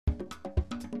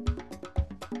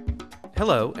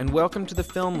Hello, and welcome to the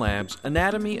Film Lab's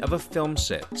Anatomy of a Film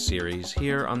Set series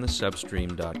here on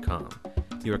thesubstream.com.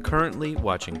 You are currently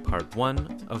watching part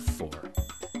 1 of 4.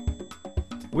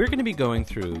 We're going to be going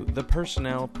through the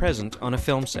personnel present on a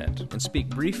film set and speak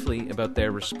briefly about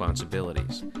their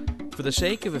responsibilities. For the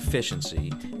sake of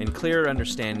efficiency and clearer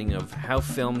understanding of how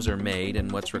films are made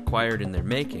and what's required in their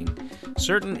making,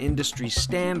 certain industry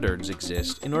standards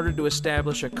exist in order to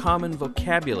establish a common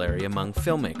vocabulary among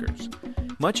filmmakers,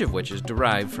 much of which is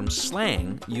derived from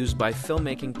slang used by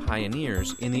filmmaking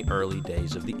pioneers in the early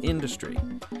days of the industry.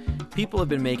 People have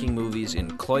been making movies in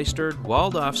cloistered,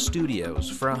 walled-off studios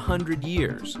for 100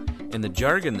 years, and the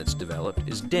jargon that's developed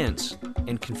is dense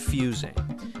and confusing.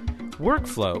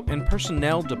 Workflow and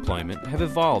personnel deployment have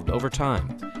evolved over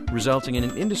time, resulting in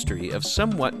an industry of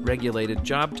somewhat regulated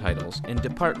job titles and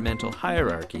departmental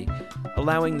hierarchy,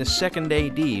 allowing the second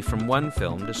AD from one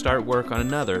film to start work on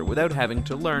another without having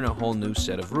to learn a whole new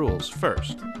set of rules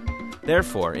first.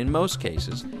 Therefore, in most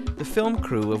cases, the film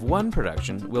crew of one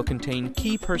production will contain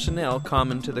key personnel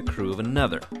common to the crew of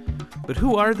another. But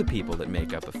who are the people that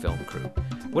make up a film crew?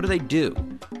 What do they do?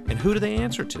 And who do they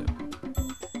answer to?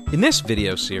 In this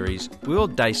video series, we will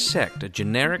dissect a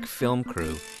generic film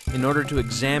crew in order to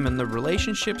examine the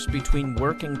relationships between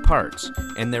working parts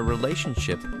and their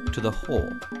relationship to the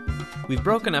whole. We've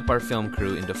broken up our film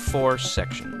crew into 4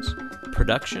 sections: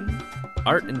 production,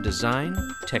 art and design,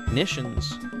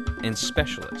 technicians, and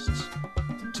specialists.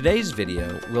 Today's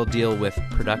video will deal with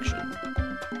production.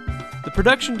 The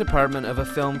production department of a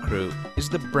film crew is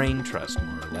the brain trust,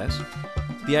 more or less.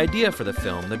 The idea for the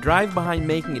film, the drive behind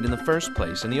making it in the first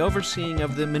place, and the overseeing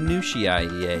of the minutiae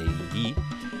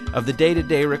of the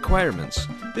day-to-day requirements.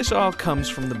 This all comes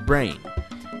from the brain.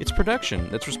 It's production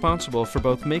that's responsible for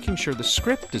both making sure the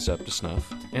script is up to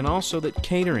snuff and also that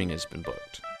catering has been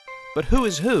booked. But who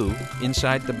is who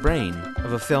inside the brain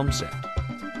of a film set?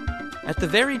 At the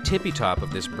very tippy top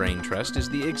of this brain trust is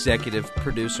the executive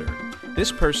producer.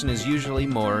 This person is usually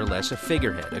more or less a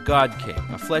figurehead, a god king,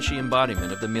 a fleshy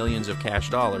embodiment of the millions of cash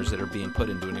dollars that are being put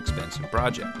into an expensive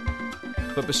project.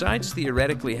 But besides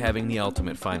theoretically having the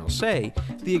ultimate final say,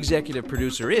 the executive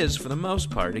producer is, for the most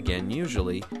part, again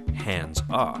usually,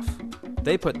 hands-off.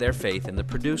 They put their faith in the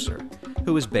producer,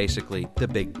 who is basically the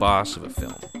big boss of a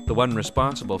film, the one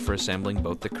responsible for assembling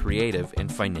both the creative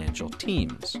and financial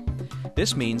teams.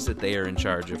 This means that they are in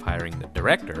charge of hiring the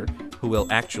director, who will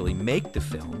actually make the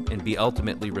film and be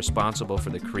ultimately responsible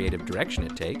for the creative direction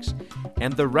it takes,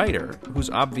 and the writer, who's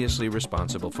obviously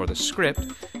responsible for the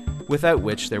script, without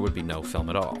which there would be no film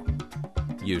at all.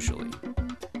 Usually.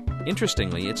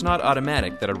 Interestingly, it's not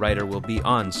automatic that a writer will be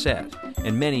on set,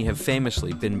 and many have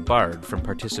famously been barred from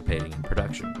participating in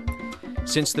production.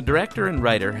 Since the director and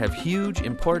writer have huge,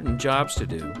 important jobs to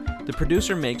do, the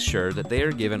producer makes sure that they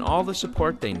are given all the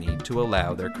support they need to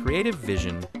allow their creative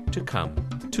vision to come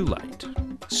to light.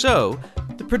 So,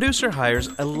 the producer hires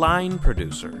a line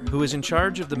producer who is in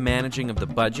charge of the managing of the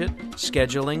budget,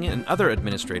 scheduling, and other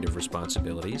administrative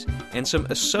responsibilities, and some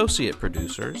associate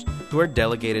producers who are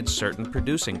delegated certain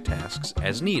producing tasks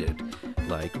as needed,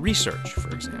 like research,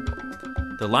 for example.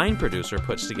 The line producer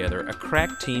puts together a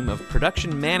crack team of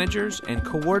production managers and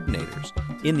coordinators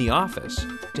in the office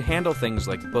to handle things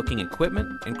like booking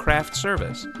equipment and craft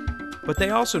service, but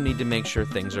they also need to make sure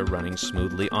things are running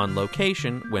smoothly on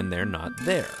location when they're not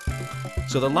there.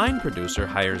 So the line producer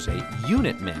hires a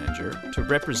unit manager to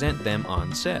represent them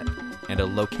on set, and a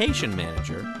location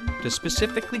manager to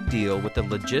specifically deal with the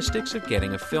logistics of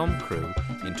getting a film crew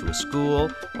into a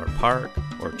school, or park,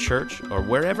 or church, or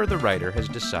wherever the writer has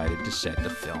decided to set the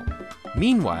film.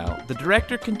 Meanwhile, the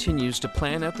director continues to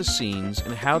plan out the scenes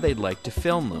and how they'd like to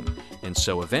film them, and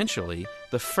so eventually,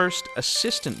 the first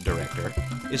assistant director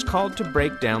is called to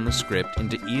break down the script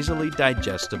into easily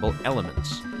digestible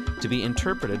elements, to be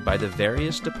interpreted by the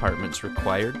various departments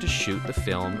required to shoot the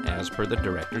film as per the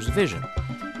director's vision.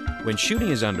 When shooting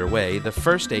is underway, the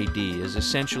first AD is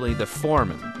essentially the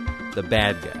foreman, the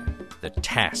bad guy, the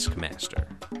taskmaster.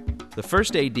 The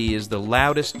first AD is the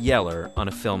loudest yeller on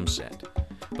a film set.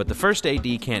 But the first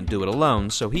AD can't do it alone,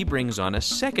 so he brings on a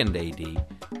second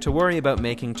AD to worry about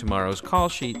making tomorrow's call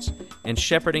sheets and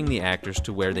shepherding the actors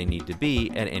to where they need to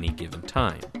be at any given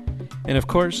time. And of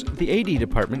course, the AD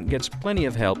department gets plenty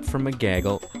of help from a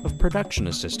gaggle of production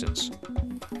assistants,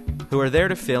 who are there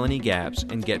to fill any gaps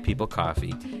and get people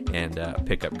coffee and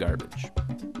pick up garbage.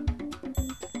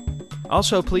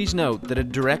 Also, please note that a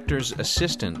director's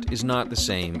assistant is not the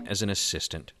same as an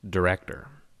assistant director.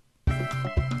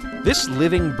 This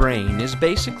living brain is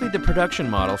basically the production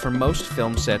model for most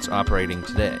film sets operating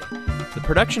today. The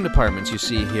production departments you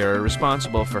see here are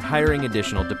responsible for hiring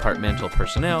additional departmental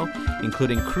personnel,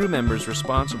 including crew members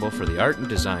responsible for the art and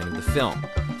design of the film.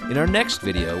 In our next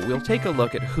video, we'll take a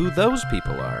look at who those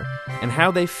people are and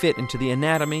how they fit into the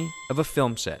anatomy of a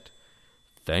film set.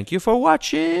 Thank you for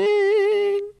watching!